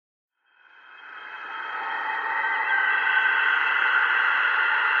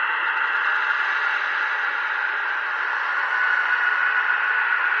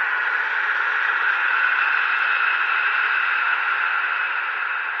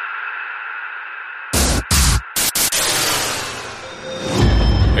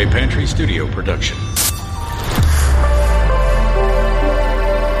a Pantry Studio production.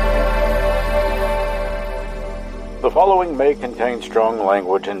 The following may contain strong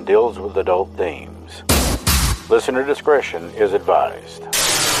language and deals with adult themes. Listener discretion is advised.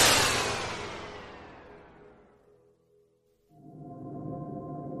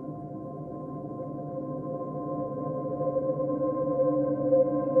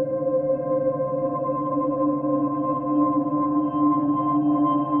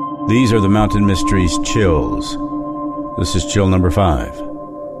 These are the Mountain Mysteries Chills. This is chill number 5.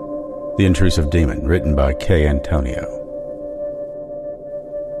 The Intrusive Demon, written by K. Antonio.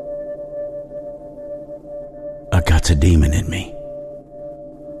 I got a demon in me.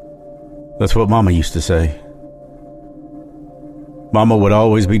 That's what Mama used to say. Mama would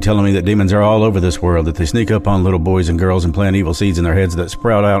always be telling me that demons are all over this world, that they sneak up on little boys and girls and plant evil seeds in their heads that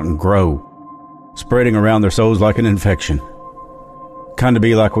sprout out and grow, spreading around their souls like an infection. Kind of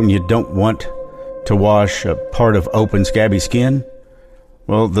be like when you don't want to wash a part of open, scabby skin.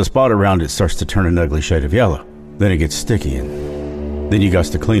 Well, the spot around it starts to turn an ugly shade of yellow. Then it gets sticky, and then you got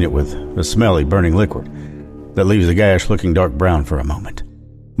to clean it with a smelly, burning liquid that leaves the gash looking dark brown for a moment.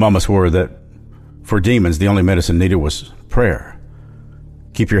 Mama swore that for demons, the only medicine needed was prayer.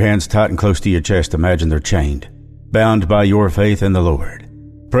 Keep your hands tight and close to your chest. Imagine they're chained, bound by your faith in the Lord.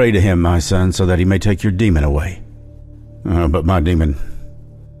 Pray to him, my son, so that he may take your demon away. But my demon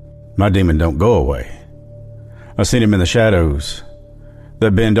don't go away. I seen him in the shadows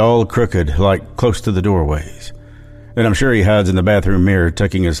that bend all crooked, like close to the doorways. And I'm sure he hides in the bathroom mirror,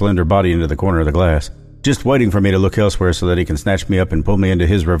 tucking his slender body into the corner of the glass, just waiting for me to look elsewhere so that he can snatch me up and pull me into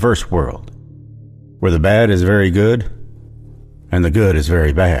his reverse world, where the bad is very good and the good is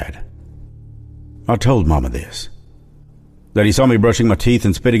very bad. I told Mama this, that he saw me brushing my teeth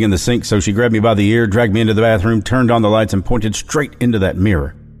and spitting in the sink, so she grabbed me by the ear, dragged me into the bathroom, turned on the lights, and pointed straight into that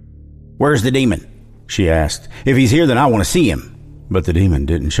mirror. "Where's the demon?" she asked. "If he's here, then I want to see him." But the demon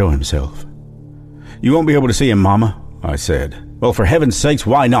didn't show himself. "You won't be able to see him, Mama," I said. "Well, for heaven's sakes,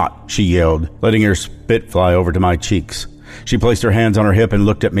 why not?" she yelled, letting her spit fly over to my cheeks. She placed her hands on her hip and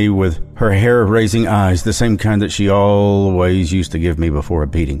looked at me with her hair-raising eyes, the same kind that she always used to give me before a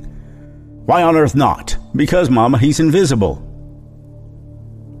beating. "Why on earth not?" "Because, Mama, he's invisible."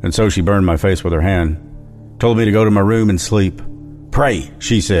 And so she burned my face with her hand, told me to go to my room and sleep. "Pray,"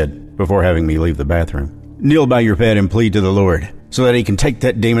 she said, before having me leave the bathroom. "Kneel by your bed and plead to the Lord, so that he can take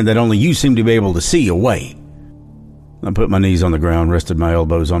that demon that only you seem to be able to see away." I put my knees on the ground, rested my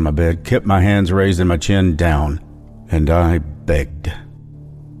elbows on my bed, kept my hands raised and my chin down, and I begged.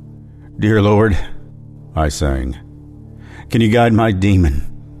 "Dear Lord," I sang, "can you guide my demon?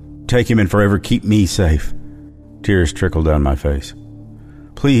 Take him and forever keep me safe." Tears trickled down my face.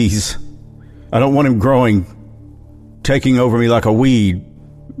 "Please, I don't want him growing, taking over me like a weed,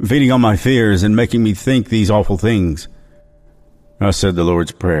 feeding on my fears and making me think these awful things." I said the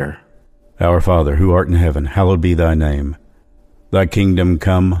Lord's Prayer. "Our Father, who art in heaven, hallowed be thy name. Thy kingdom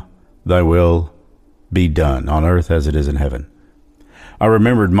come, thy will be done, on earth as it is in heaven." I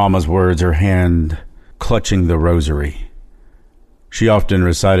remembered Mama's words, her hand clutching the rosary. She often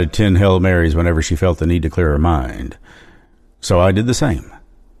recited 10 Hail Marys whenever she felt the need to clear her mind. So I did the same.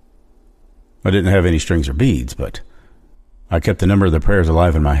 I didn't have any strings or beads, but I kept the number of the prayers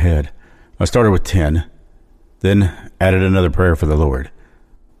alive in my head. I started with 10, then added another prayer for the Lord,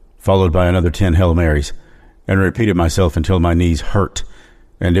 followed by another 10 Hail Marys, and repeated myself until my knees hurt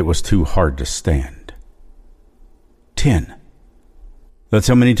and it was too hard to stand. 10. That's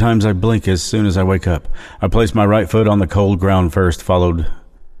how many times I blink as soon as I wake up. I place my right foot on the cold ground first, followed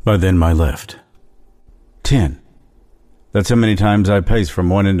by then my left. 10. That's how many times I pace from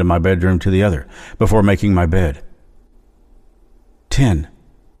one end of my bedroom to the other before making my bed. 10.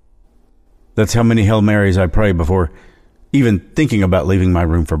 That's how many Hail Marys I pray before even thinking about leaving my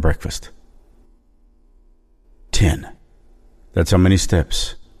room for breakfast. 10. That's how many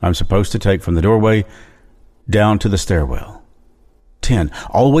steps I'm supposed to take from the doorway down to the stairwell. 10.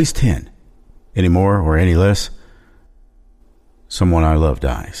 Always 10. Any more or any less, someone I love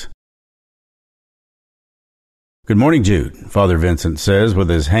dies. "Good morning, Jude," Father Vincent says with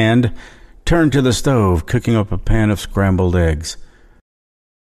his hand turned to the stove, cooking up a pan of scrambled eggs.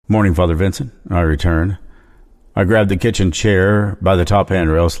 "Morning, Father Vincent," I return. I grab the kitchen chair by the top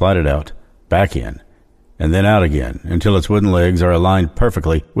handrail, slide it out, back in, and then out again until its wooden legs are aligned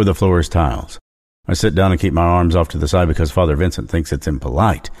perfectly with the floor's tiles. I sit down and keep my arms off to the side because Father Vincent thinks it's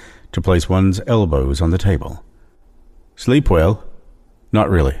impolite to place one's elbows on the table. "Sleep well?" "Not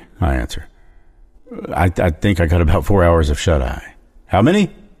really," I answer. I think I got about 4 hours of shut-eye." "How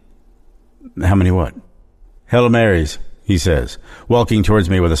many?" "How many what?" "Hail Marys," he says, walking towards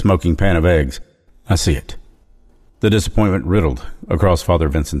me with a smoking pan of eggs. I see it. The disappointment riddled across Father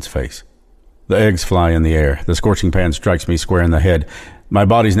Vincent's face. The eggs fly in the air. The scorching pan strikes me square in the head. My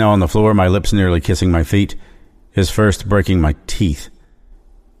body's now on the floor, my lips nearly kissing my feet, his first breaking my teeth.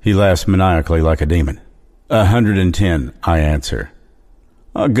 He laughs maniacally like a demon. 110, I answer.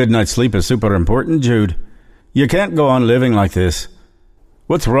 A good night's sleep is super important, Jude. You can't go on living like this.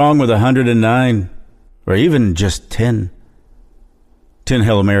 What's wrong with 109? Or even just 10? 10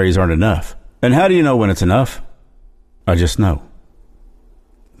 Hail Marys aren't enough. And how do you know when it's enough? I just know.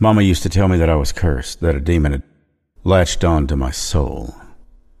 Mama used to tell me that I was cursed, that a demon had latched on to my soul.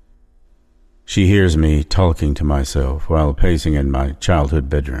 She hears me talking to myself while pacing in my childhood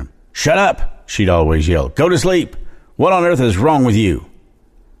bedroom. Shut up, she'd always yell. Go to sleep. What on earth is wrong with you?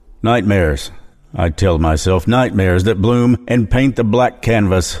 Nightmares, I'd tell myself, nightmares that bloom and paint the black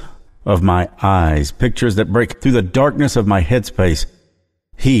canvas of my eyes, pictures that break through the darkness of my headspace.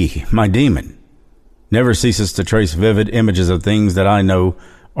 He, my demon, never ceases to trace vivid images of things that I know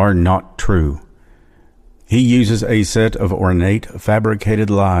are not true. He uses a set of ornate, fabricated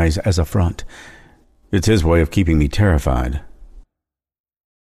lies as a front. It's his way of keeping me terrified.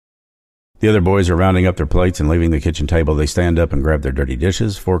 The other boys are rounding up their plates and leaving the kitchen table. They stand up and grab their dirty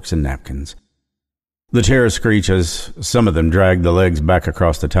dishes, forks, and napkins. The chairs screech as some of them drag the legs back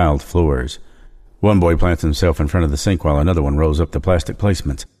across the tiled floors. One boy plants himself in front of the sink while another one rolls up the plastic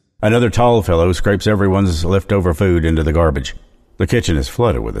placements. Another tall fellow scrapes everyone's leftover food into the garbage. The kitchen is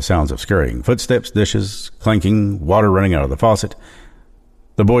flooded with the sounds of scurrying footsteps, dishes, clanking, water running out of the faucet.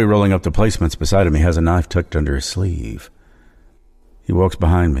 The boy rolling up the placements beside me has a knife tucked under his sleeve. He walks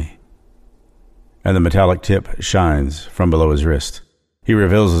behind me, and the metallic tip shines from below his wrist. He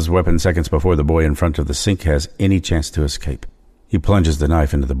reveals his weapon seconds before the boy in front of the sink has any chance to escape. He plunges the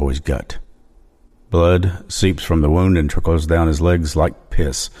knife into the boy's gut. Blood seeps from the wound and trickles down his legs like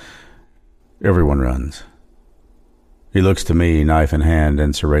piss. Everyone runs. He looks to me, knife in hand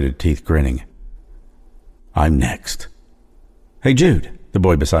and serrated teeth grinning. I'm next. Hey, Jude, the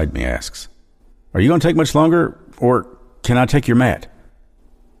boy beside me asks. Are you going to take much longer, or can I take your mat?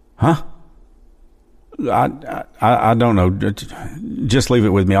 Huh? I don't know. Just leave it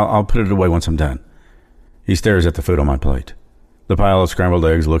with me. I'll put it away once I'm done. He stares at the food on my plate. The pile of scrambled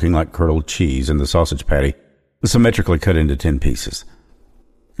eggs looking like curdled cheese and the sausage patty, symmetrically cut into 10 pieces.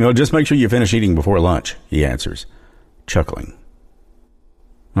 Just make sure you finish eating before lunch, he answers, chuckling.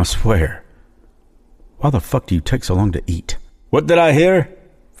 I swear. Why the fuck do you take so long to eat? What did I hear?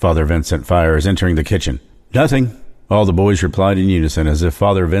 Father Vincent fires, entering the kitchen. Nothing. All the boys replied in unison, as if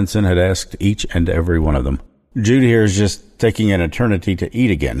Father Vincent had asked each and every one of them. Jude here is just taking an eternity to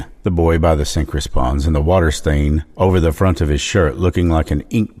eat again, the boy by the sink responds, and the water stain over the front of his shirt looking like an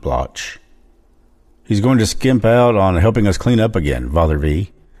ink blotch. He's going to skimp out on helping us clean up again, Father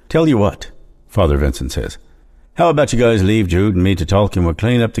V. Tell you what, Father Vincent says. How about you guys leave Jude and me to talk, and we'll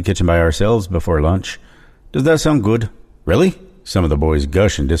clean up the kitchen by ourselves before lunch? Does that sound good? Really? Some of the boys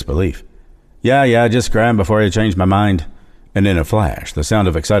gush in disbelief. Yeah, just scram before I change my mind. And in a flash, the sound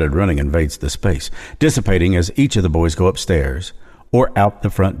of excited running invades the space, dissipating as each of the boys go upstairs or out the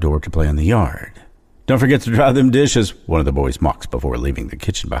front door to play in the yard. Don't forget to dry them dishes, one of the boys mocks before leaving the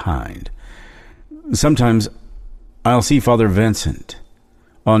kitchen behind. Sometimes I'll see Father Vincent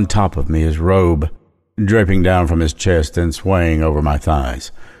on top of me, his robe draping down from his chest and swaying over my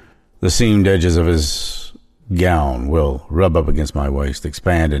thighs. The seamed edges of his gown will rub up against my waist,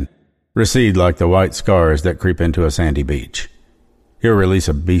 expand, and recede like the white scars that creep into a sandy beach. He'll release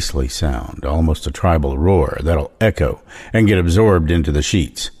a beastly sound, almost a tribal roar, that'll echo and get absorbed into the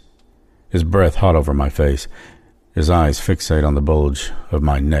sheets. His breath hot over my face, his eyes fixate on the bulge of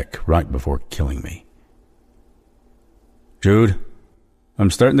my neck right before killing me. Jude,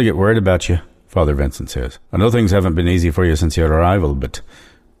 I'm starting to get worried about you, Father Vincent says. I know things haven't been easy for you since your arrival, but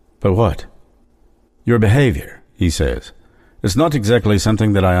what? Your behavior, he says. It's not exactly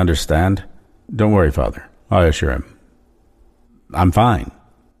something that I understand. Don't worry, Father, I assure him. I'm fine.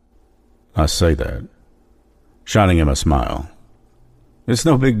 I say that, shining him a smile. It's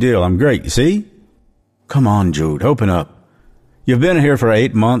no big deal. I'm great, you see? Come on, Jude, open up. You've been here for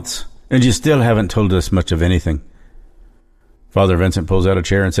 8 months, and you still haven't told us much of anything. Father Vincent pulls out a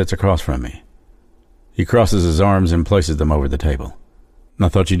chair and sits across from me. He crosses his arms and places them over the table. I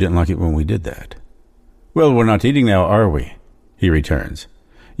thought you didn't like it when we did that. Well, we're not eating now, are we? He returns.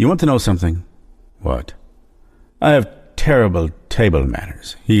 You want to know something? What? I have terrible table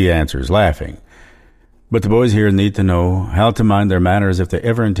manners, he answers, laughing. But the boys here need to know how to mind their manners if they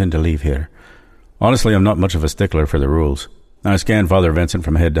ever intend to leave here. Honestly, I'm not much of a stickler for the rules. I scanned Father Vincent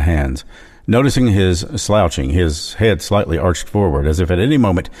from head to hands, noticing his slouching, his head slightly arched forward, as if at any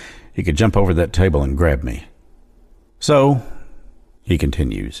moment he could jump over that table and grab me. "So," he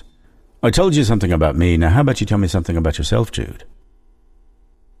continues, "I told you something about me. Now how about you tell me something about yourself, Jude?"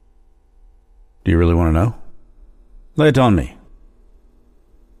 "Do you really want to know?" "Lay it on me."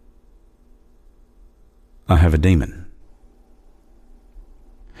 "I have a demon."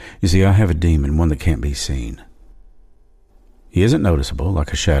 You see, I have a demon, one that can't be seen. He isn't noticeable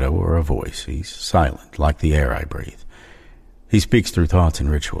like a shadow or a voice. He's silent like the air I breathe. He speaks through thoughts and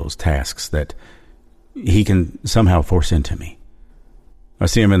rituals, tasks that he can somehow force into me. I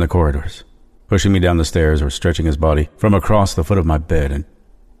see him in the corridors, pushing me down the stairs or stretching his body from across the foot of my bed and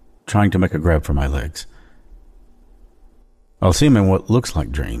trying to make a grab for my legs. I'll see him in what looks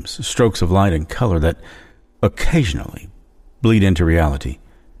like dreams, strokes of light and color that occasionally bleed into reality.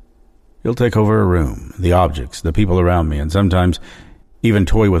 He'll take over a room, the objects, the people around me, and sometimes even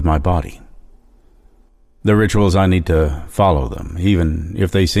toy with my body. The rituals, I need to follow them, even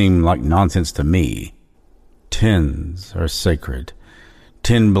if they seem like nonsense to me. 10s are sacred.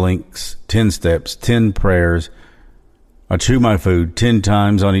 10 blinks, 10 steps, 10 prayers. I chew my food 10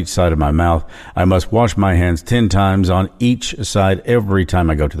 times on each side of my mouth. I must wash my hands 10 times on each side every time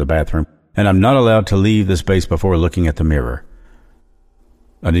I go to the bathroom, and I'm not allowed to leave the space before looking at the mirror.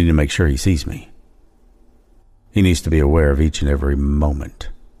 I need to make sure he sees me. He needs to be aware of each and every moment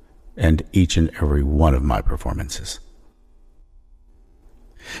and each and every one of my performances.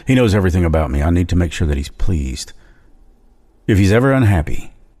 He knows everything about me. I need to make sure that he's pleased. If he's ever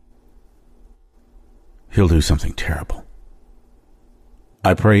unhappy, he'll do something terrible.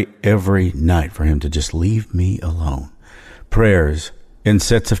 I pray every night for him to just leave me alone. Prayers in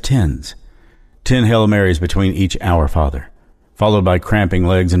sets of 10s. 10 Hail Marys between each Our Father, followed by cramping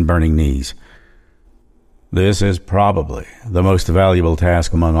legs and burning knees. This is probably the most valuable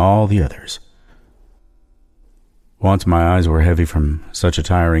task among all the others. Once my eyes were heavy from such a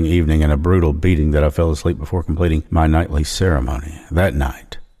tiring evening and a brutal beating that I fell asleep before completing my nightly ceremony. That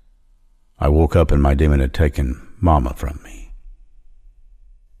night, I woke up and my demon had taken Mama from me.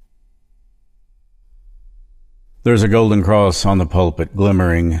 There's a golden cross on the pulpit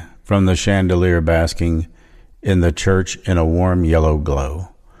glimmering from the chandelier basking in the church in a warm yellow glow.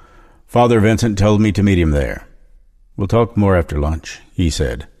 Father Vincent told me to meet him there. "We'll talk more after lunch," he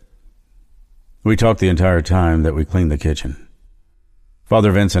said. We talked the entire time that we cleaned the kitchen.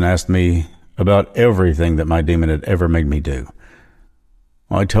 Father Vincent asked me about everything that my demon had ever made me do.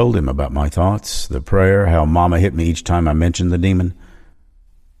 I told him about my thoughts, the prayer, how Mama hit me each time I mentioned the demon.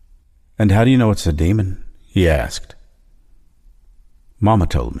 "And how do you know it's a demon?" he asked. "Mama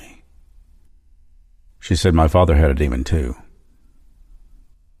told me. She said my father had a demon too.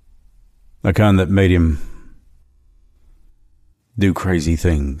 The kind that made him do crazy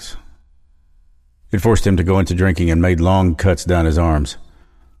things. It forced him to go into drinking and made long cuts down his arms.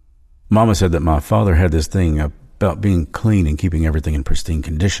 Mama said that my father had this thing about being clean and keeping everything in pristine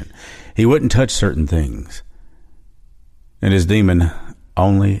condition. He wouldn't touch certain things. And his demon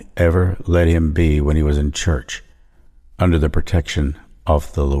only ever let him be when he was in church, under the protection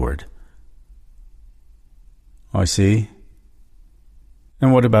of the Lord." "I see.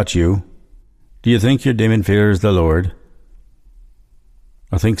 And what about you? Do you think your demon fears the Lord?"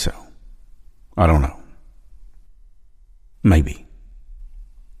 "I think so. I don't know. Maybe."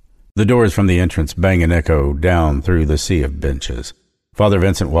 The doors from the entrance bang and echo down through the sea of benches. Father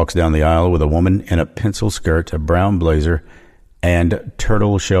Vincent walks down the aisle with a woman in a pencil skirt, a brown blazer, and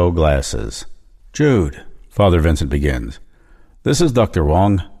turtle shell glasses. "Jude," Father Vincent begins. "This is Dr.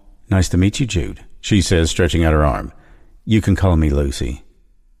 Wong. Nice to meet you, Jude," she says, stretching out her arm. "You can call me Lucy."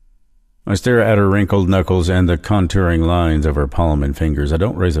 I stare at her wrinkled knuckles and the contouring lines of her palm and fingers. I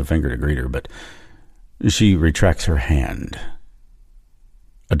don't raise a finger to greet her, but she retracts her hand.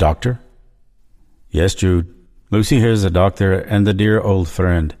 "A doctor?" "Yes, Jude. Lucy here is a doctor and a dear old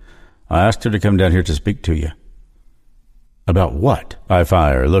friend. I asked her to come down here to speak to you." "About what?" I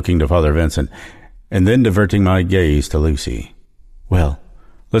fire, looking to Father Vincent, and then diverting my gaze to Lucy. "Well,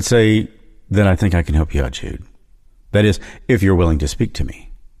 let's say that I think I can help you out, Jude. That is, if you're willing to speak to me."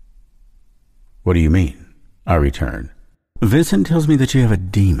 "What do you mean?" I return. "Vincent tells me that you have a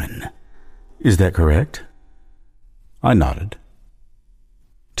demon. Is that correct?" I nodded.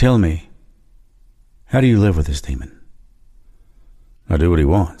 "Tell me, how do you live with this demon?" "I do what he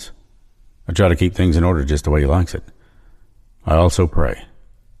wants. I try to keep things in order just the way he likes it. I also pray."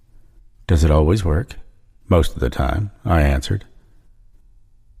 "Does it always work?" "Most of the time," I answered.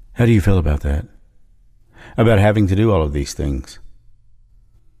 "How do you feel about that? About having to do all of these things?"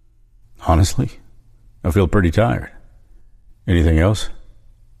 "Honestly, I feel pretty tired. Anything else?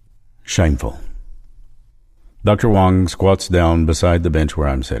 Shameful. Dr. Wong squats down beside the bench where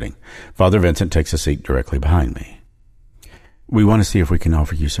I'm sitting. Father Vincent takes a seat directly behind me. We want to see if we can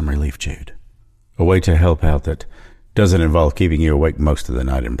offer you some relief, Jude. A way to help out that doesn't involve keeping you awake most of the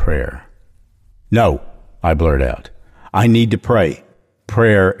night in prayer. No, I blurt out. I need to pray.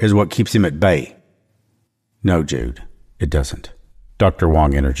 Prayer is what keeps him at bay. No, Jude, it doesn't. Dr.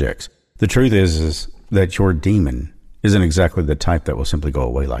 Wong interjects. The truth is that your demon isn't exactly the type that will simply go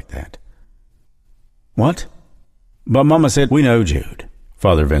away like that. What? But Mama said, we know, Jude,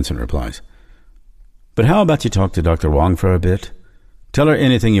 Father Vincent replies. But how about you talk to Dr. Wong for a bit? Tell her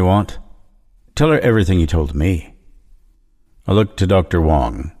anything you want. Tell her everything you told me. I look to Dr.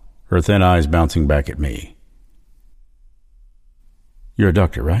 Wong, her thin eyes bouncing back at me. You're a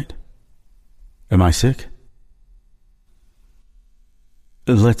doctor, right? Am I sick?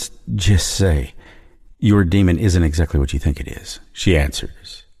 Let's just say your demon isn't exactly what you think it is, she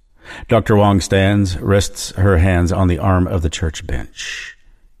answers. Dr. Wong stands, rests her hands on the arm of the church bench.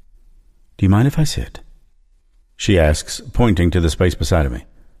 Do you mind if I sit? She asks, pointing to the space beside me.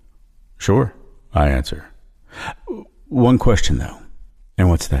 Sure, I answer. One question, though. And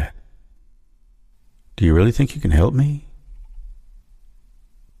what's that? Do you really think you can help me?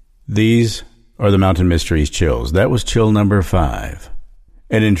 These are the Mountain Mysteries chills. That was chill number 5.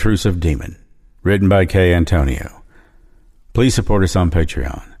 An Intrusive Demon. Written by K. Antonio. Please support us on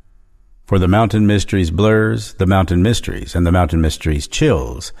Patreon. For the Mountain Mysteries Blurs, the Mountain Mysteries, and the Mountain Mysteries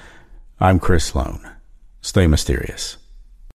Chills, I'm Chris Sloan. Stay mysterious.